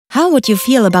How would you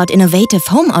feel about innovative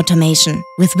home automation,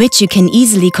 with which you can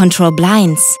easily control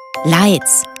blinds,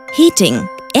 lights, heating,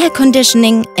 air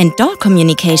conditioning and door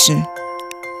communication?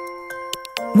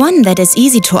 One that is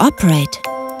easy to operate.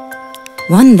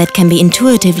 One that can be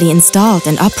intuitively installed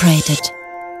and operated.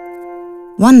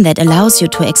 One that allows you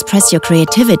to express your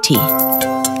creativity.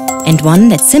 And one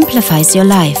that simplifies your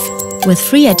life. With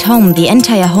Free at Home, the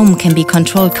entire home can be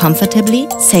controlled comfortably,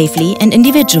 safely and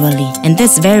individually. And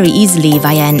this very easily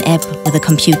via an app with a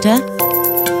computer,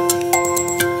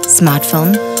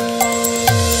 smartphone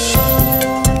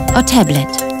or tablet.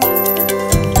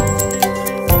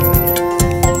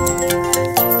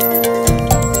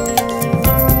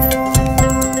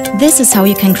 This is how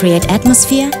you can create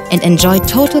atmosphere and enjoy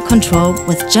total control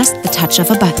with just the touch of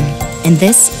a button. And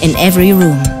this in every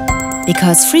room.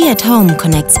 Because Free at Home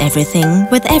connects everything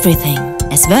with everything,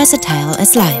 as versatile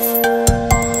as life.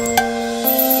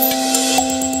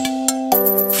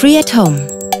 Free at Home.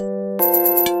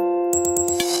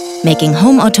 Making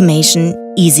home automation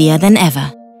easier than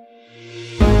ever.